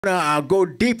Go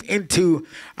deep into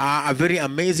a very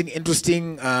amazing,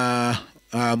 interesting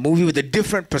movie with a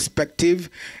different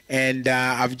perspective. And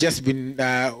I've just been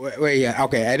okay.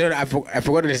 I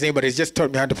forgot his name, but he's just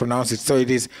taught me how to pronounce it. So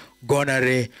it is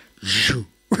Gonarezhou.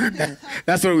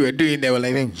 That's what we were doing there. Well,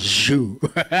 I think Zhou.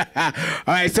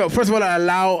 All right. So first of all, I'll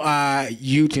allow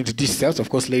you to introduce yourselves. Of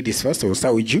course, ladies first. So we'll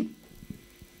start with you.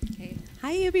 Okay.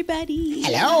 Hi, everybody.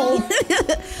 Hello.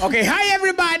 Okay. Hi,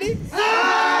 everybody.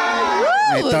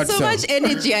 Woo, so much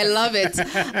energy. I love it.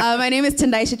 My name is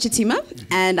Tendaisha Chitima,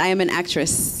 and I am an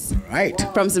actress. All right.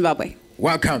 From Zimbabwe.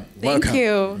 Welcome. Thank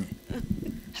you.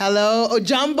 Hello,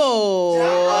 Ojambo.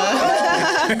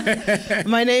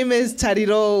 My name is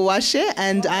Tariro Washe,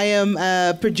 and I am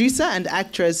a producer and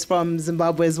actress from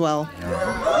Zimbabwe as well.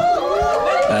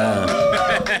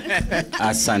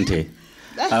 Asante.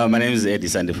 My name is Eddie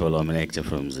Sandifolo. I'm an actor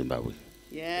from Zimbabwe.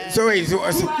 Yeah. So wait,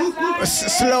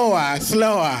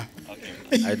 slower.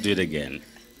 Okay. I do it again.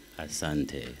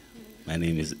 Asante. My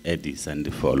name is Eddie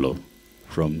Sandifolo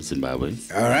from Zimbabwe.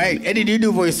 All right. Eddie, do you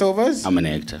do voiceovers? I'm an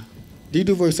actor. Do you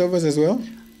do voiceovers as well?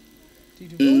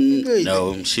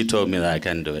 No, she told me that I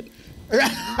can't do it.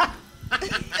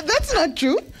 That's not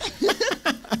true.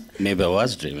 Maybe I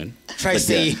was dreaming. Try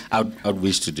say. I'd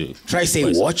wish to do. Try say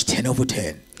voice. watch 10 over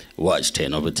 10. Watch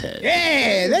 10 over 10.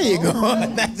 Yeah, there you go.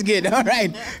 That's good. All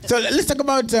right. So let's talk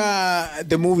about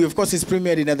the movie. Of course, it's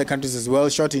premiered in other countries as well.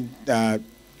 Shot in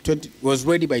was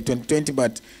ready by 2020,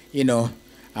 but you know,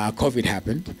 COVID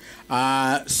happened.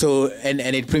 So and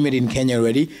it premiered in Kenya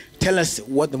already. Tell us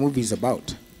what the movie is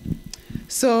about.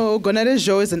 So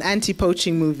Gonarezhou is an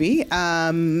anti-poaching movie.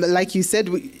 Like you said,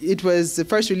 it was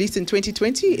first released in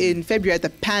 2020 in February at the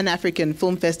Pan-African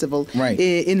Film Festival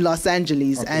in Los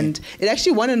Angeles. Okay. And it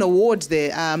actually won an award there,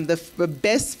 the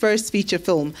best first feature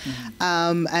film.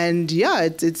 And yeah,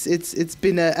 it's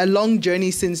been a long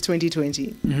journey since 2020.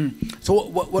 Mm-hmm. So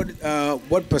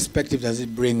what perspective does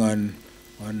it bring on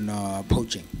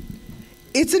poaching?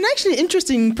 It's an actually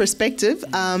interesting perspective.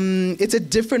 It's a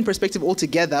different perspective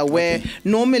altogether, where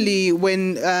normally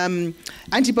when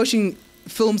anti-poaching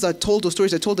films are told or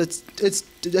stories are told, it's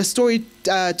a story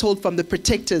told from the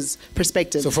protector's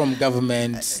perspective. So from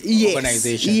government,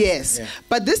 organizations. Yes. Yeah.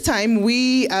 But this time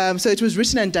so it was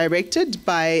written and directed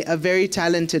by a very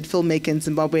talented filmmaker in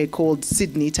Zimbabwe called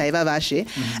Sydney Taiva Vashe,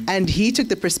 and he took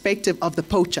the perspective of the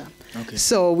poacher. Okay.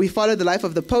 So we followed the life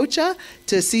of the poacher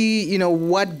to see, you know,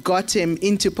 what got him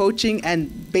into poaching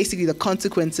and basically the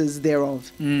consequences thereof.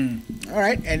 All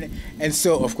right, and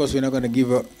so of course we're not going to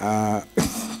give a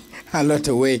lot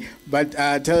away, but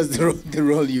tell us the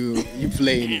role you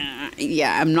played.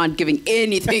 Yeah, I'm not giving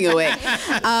anything away.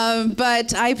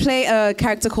 But I play a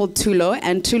character called Tulo,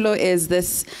 and Tulo is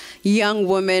this young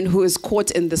woman who is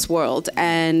caught in this world.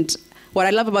 And what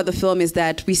I love about the film is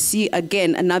that we see,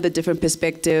 again, another different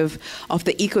perspective of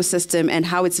the ecosystem and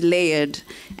how it's layered.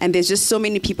 And there's just so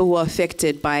many people who are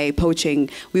affected by poaching.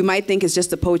 We might think it's just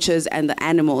the poachers and the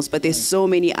animals, but there's so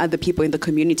many other people in the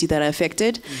community that are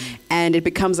affected. And it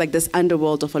becomes like this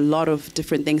underworld of a lot of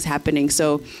different things happening.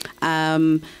 So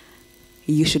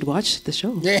you should watch the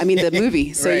show. I mean, the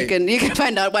movie. So you can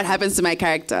find out what happens to my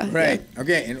character. Right. Yeah.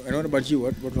 Okay. And what about you?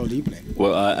 What role do you play?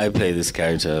 Well, I play this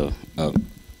character,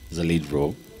 the lead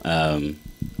role, with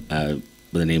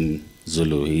the name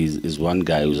Zulu. He's one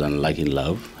guy who's unlike in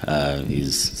love.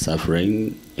 He's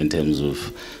suffering in terms of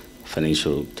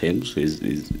financial terms.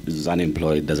 He's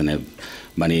unemployed, doesn't have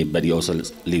money, but he also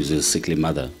lives with a sickly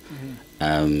mother.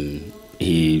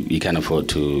 He can't afford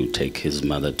to take his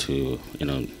mother to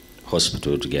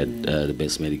hospital to get the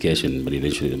best medication, but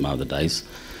eventually the mother dies.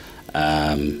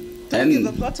 Don't give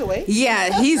the plot away.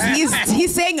 Yeah,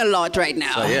 he's saying a lot right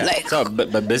now. So,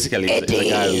 but basically, it's a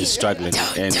guy who's struggling.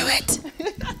 Don't do it.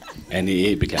 And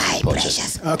he became a poacher.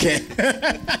 Okay.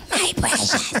 My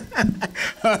precious.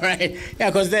 All right.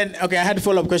 Yeah, because then, I had a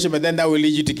follow-up question, but then that will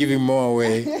lead you to giving more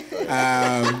away.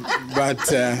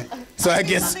 So I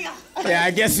guess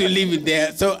we'll leave it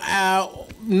there. So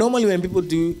normally when people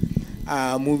do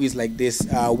movies like this,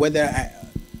 whether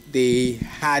they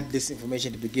had this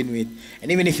information to begin with, and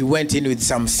even if you went in with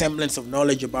some semblance of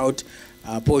knowledge about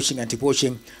poaching,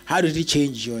 anti-poaching, how did it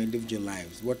change your individual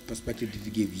lives? What perspective did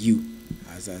it give you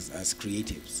as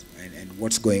creatives, and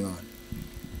what's going on?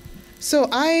 So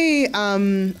I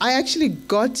actually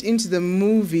got into the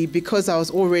movie because I was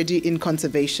already in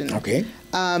conservation. Okay.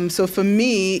 So for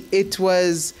me, it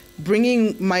was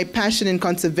bringing my passion in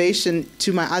conservation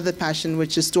to my other passion,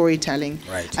 which is storytelling.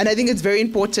 Right. And I think it's very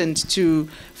important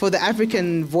for the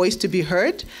African voice to be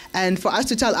heard and for us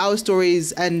to tell our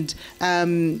stories and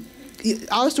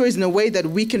our stories in a way that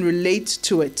we can relate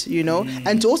to it, you know,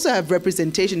 and to also have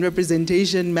representation.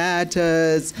 Representation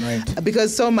matters,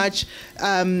 because so much,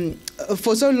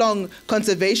 for so long,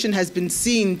 conservation has been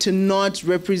seen to not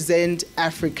represent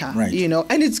Africa, you know,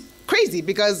 and it's crazy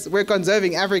because we're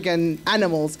conserving African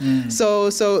animals.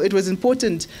 So it was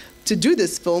important to do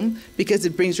this film because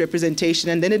it brings representation,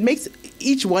 and then it makes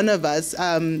each one of us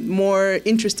more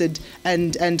interested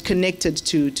and connected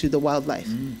to the wildlife.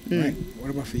 Right.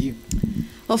 What about for you?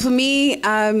 Well, for me,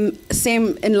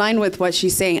 same in line with what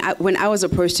she's saying. When I was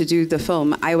approached to do the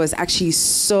film, I was actually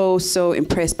so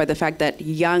impressed by the fact that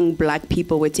young Black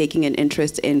people were taking an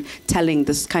interest in telling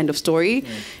this kind of story.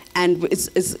 And it's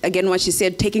again what she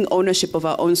said, taking ownership of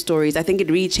our own stories. I think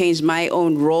it really changed my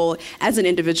own role as an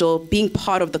individual, being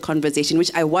part of the conversation,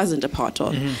 which I wasn't a part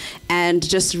of, and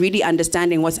just really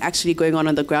understanding what's actually going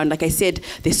on the ground. Like I said,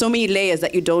 there's so many layers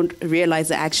that you don't realize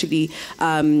are actually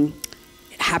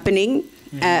happening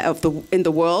in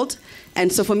the world.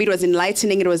 And so for me, it was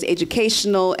enlightening, it was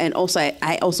educational, and also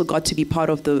I also got to be part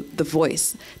of the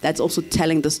voice that's also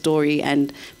telling the story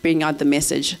and bringing out the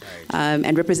message,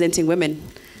 and representing women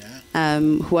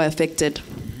who are affected.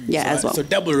 As well. So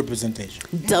double representation.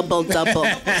 Double. double.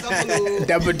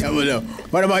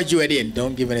 What about you, Eddie?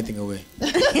 Don't give anything away.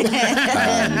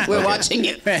 We're watching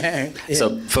you.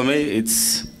 So for me,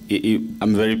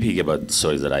 I'm very picky about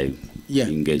stories that I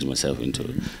engage myself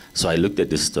into. So I looked at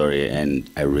this story and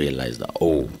I realized that,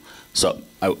 so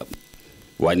I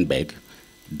went back,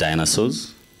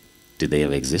 dinosaurs, did they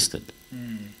ever existed?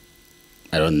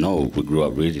 I don't know. We grew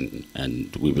up reading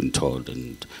and we've been told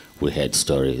and we heard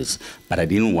stories, but I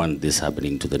didn't want this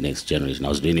happening to the next generation. I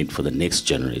was doing it for the next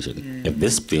generation. If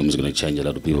this film is going to change a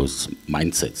lot of people's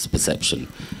mindsets, perception,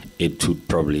 it would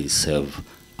probably serve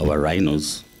our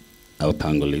rhinos, our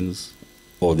pangolins,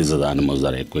 all these other animals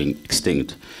that are going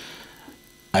extinct.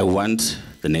 I want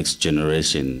the next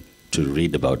generation to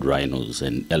read about rhinos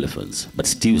and elephants, but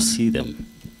still see them.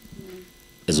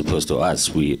 As opposed to us,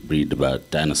 we read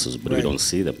about dinosaurs, but we don't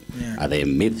see them. Are they a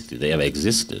myth? Do they ever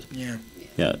existed?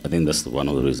 Yeah, I think that's one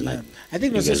of the reasons. I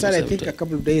think it was just I think a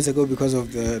couple of days ago because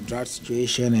of the drought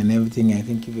situation and everything. I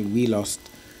think even we lost,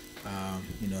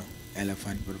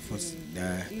 elephant, but of course,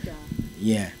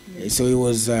 So it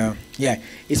was,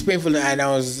 it's painful. And I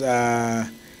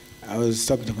was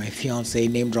talking to my fiance,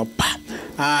 name drop,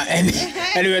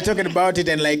 and we were talking about it,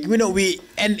 and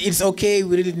and it's okay.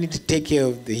 We really need to take care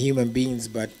of the human beings,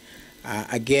 but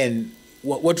again,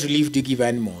 what relief do you give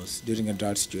animals during a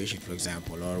drought situation, for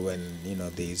example, or when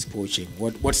there's poaching?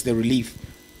 What's the relief?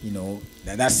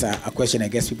 That's a question I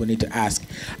guess people need to ask.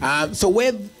 So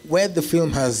where the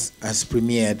film has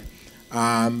premiered,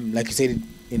 like you said,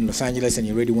 in Los Angeles, and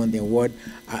you already won the award.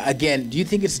 Again, do you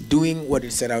think it's doing what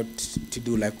it set out to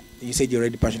do? Like you said, you're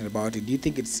already passionate about it. Do you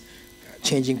think it's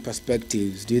changing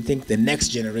perspectives? Do you think the next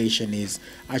generation is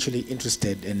actually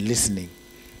interested in listening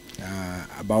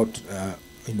about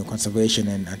conservation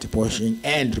and anti-poaching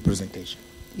and representation?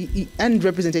 And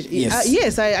representation. Yes.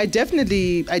 Yes, I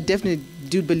definitely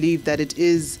do believe that it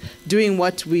is doing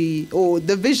what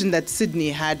the vision that Sydney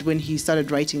had when he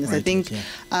started writing this. I think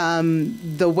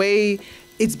the way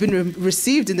it's been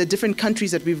received in the different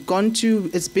countries that we've gone to.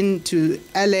 It's been to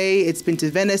LA, it's been to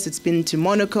Venice, it's been to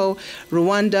Monaco,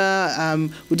 Rwanda.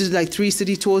 We did like 3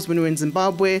 city tours when we were in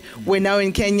Zimbabwe. We're now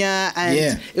in Kenya,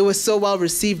 and it was so well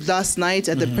received last night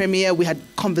at the premiere. We had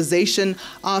conversation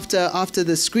after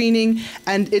the screening,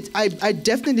 and I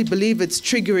definitely believe it's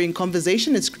triggering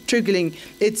conversation. It's triggering.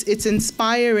 It's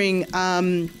inspiring.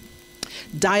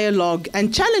 Dialogue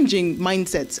and challenging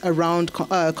mindsets around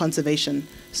conservation.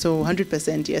 So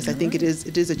 100%, yes, I think it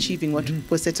is achieving what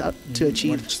was set out to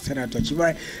achieve.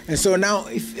 Right. And so now,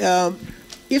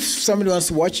 if somebody wants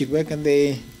to watch it, where can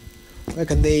they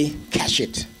catch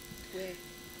it?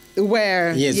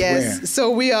 Where? Yes. Where?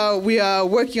 So we are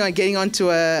working on getting onto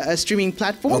a streaming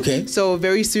platform. Okay. So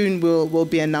very soon we'll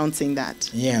be announcing that.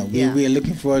 Yeah, we are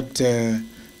looking forward to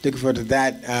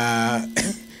that.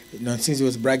 Since he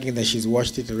was bragging that she's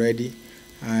watched it already.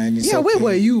 And it's where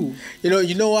were you?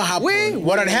 You know what happened?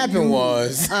 What had happened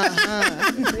was...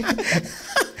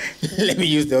 Let me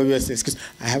use the obvious excuse.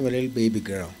 I have a little baby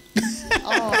girl.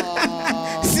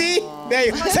 See? There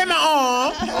you go. Say my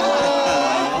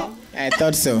aww. I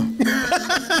thought so.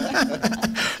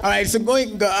 All right, so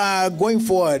going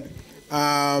forward...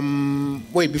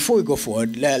 wait, before we go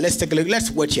forward, let's take a look. Let's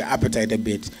watch your appetite a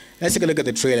bit. Let's take a look at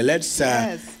the trailer. Let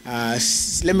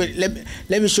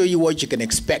me show you what you can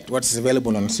expect, what's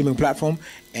available on the streaming platform,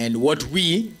 and what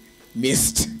we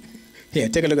missed. Here,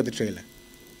 take a look at the trailer.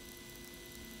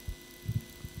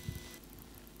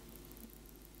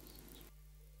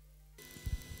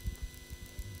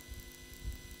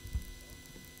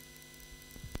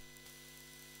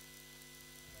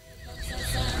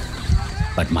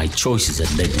 but my choices had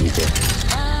led me there.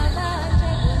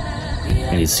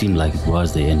 And it seemed like it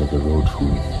was the end of the road for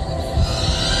me.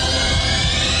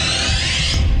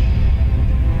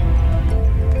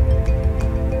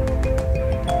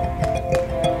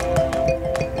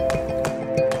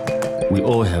 We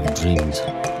all have dreams.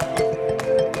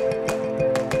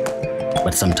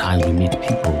 But sometimes we meet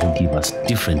people who give us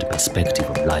different perspective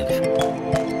of life.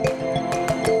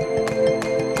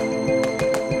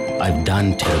 I've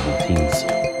done terrible things.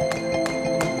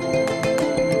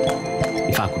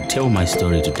 If I could tell my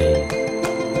story today,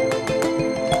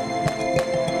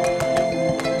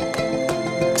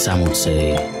 some would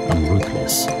say I'm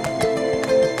ruthless.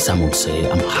 Some would say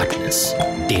I'm heartless,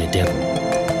 daredevil.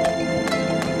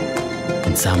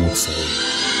 And some would say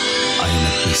I am a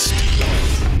beast.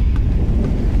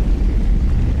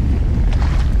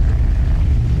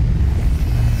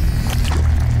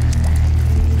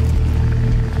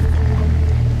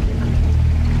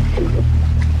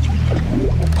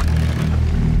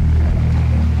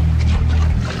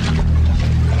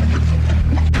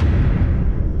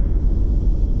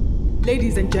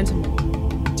 Ladies and gentlemen,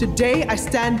 today I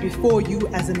stand before you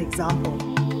as an example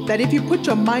that if you put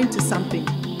your mind to something,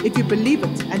 if you believe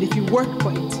it, and if you work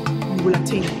for it, you will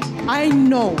attain it. I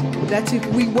know that if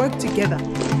we work together,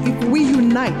 if we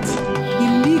unite,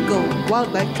 illegal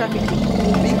wildlife trafficking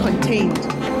will be contained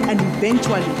and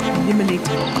eventually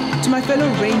eliminated. To my fellow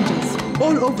rangers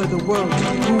all over the world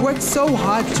who work so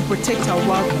hard to protect our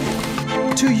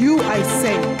wildlife, to you I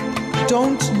say,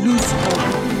 don't lose hope.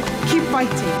 Keep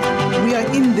fighting. We are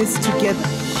in this together.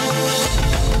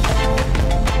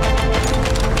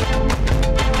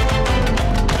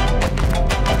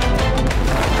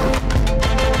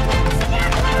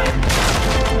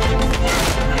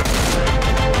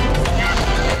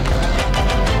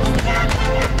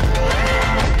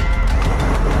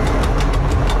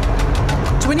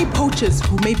 To any poachers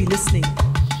who may be listening,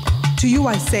 to you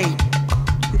I say,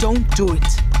 don't do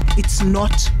it. It's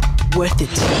not worth it.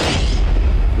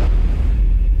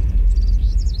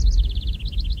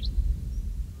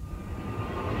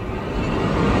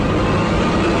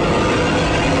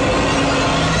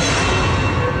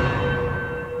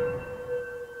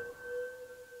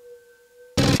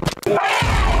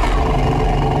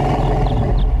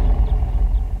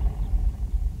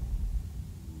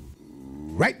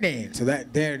 Right there. So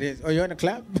there it is. Oh, you want to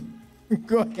clap?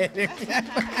 Go ahead and clap.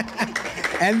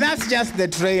 And that's just the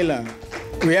trailer.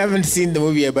 We haven't seen the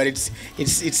movie yet, but it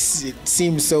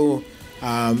seems so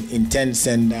intense.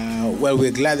 And well,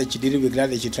 we're glad that you did it. We're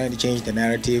glad that you're trying to change the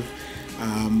narrative.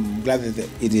 Glad that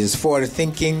it is forward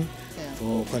thinking,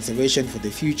 for conservation, for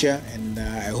the future. And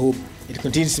I hope it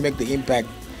continues to make the impact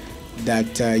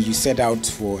that you set out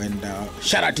for. And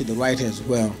shout out to the writer as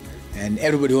well, and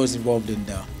everybody who was involved in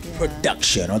the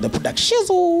production or the production.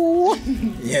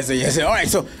 Yes. All right.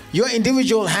 So your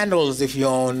individual handles, if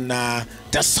you're on the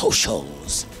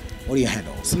socials, what are your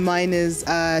handles? Mine is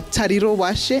Tariro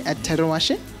Washe at Tariro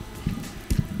Washe.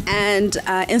 And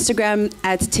Instagram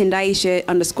at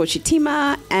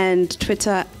Tendaishe_Chitima and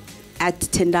Twitter at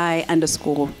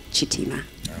Tendai_Chitima.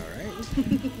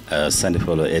 All right. Send a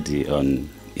follow Eddie on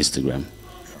Instagram.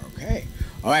 Okay.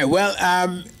 All right. Well,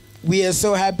 we are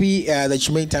so happy that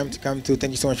you made time to come through. Thank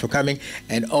you so much for coming,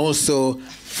 and also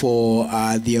for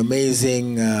the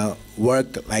amazing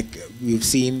work like we've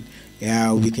seen.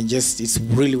 We can it's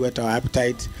really whet our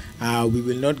appetite. We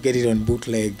will not get it on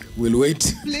bootleg. We'll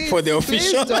wait for the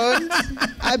official. Please don't.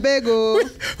 I beg you.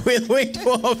 We'll wait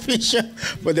for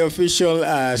the official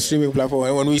streaming platform.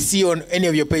 And when we see on any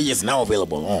of your pages now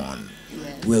available on,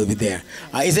 we'll be there.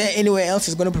 Is there anywhere else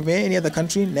that's going to premiere? Any other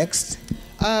country next?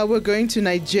 We're going to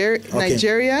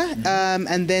Nigeria,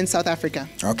 and then South Africa.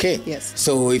 Okay. Yes.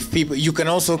 So if you can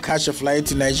also catch a flight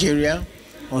to Nigeria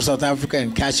or South Africa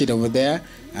and catch it over there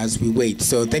as we wait.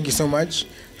 So thank you so much.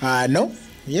 No?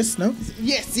 Yes? No?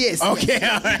 Yes. Okay.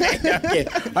 All right. Okay.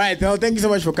 All right. Well, thank you so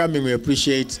much for coming. We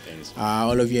appreciate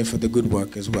all of you and for the good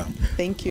work as well. Thank you.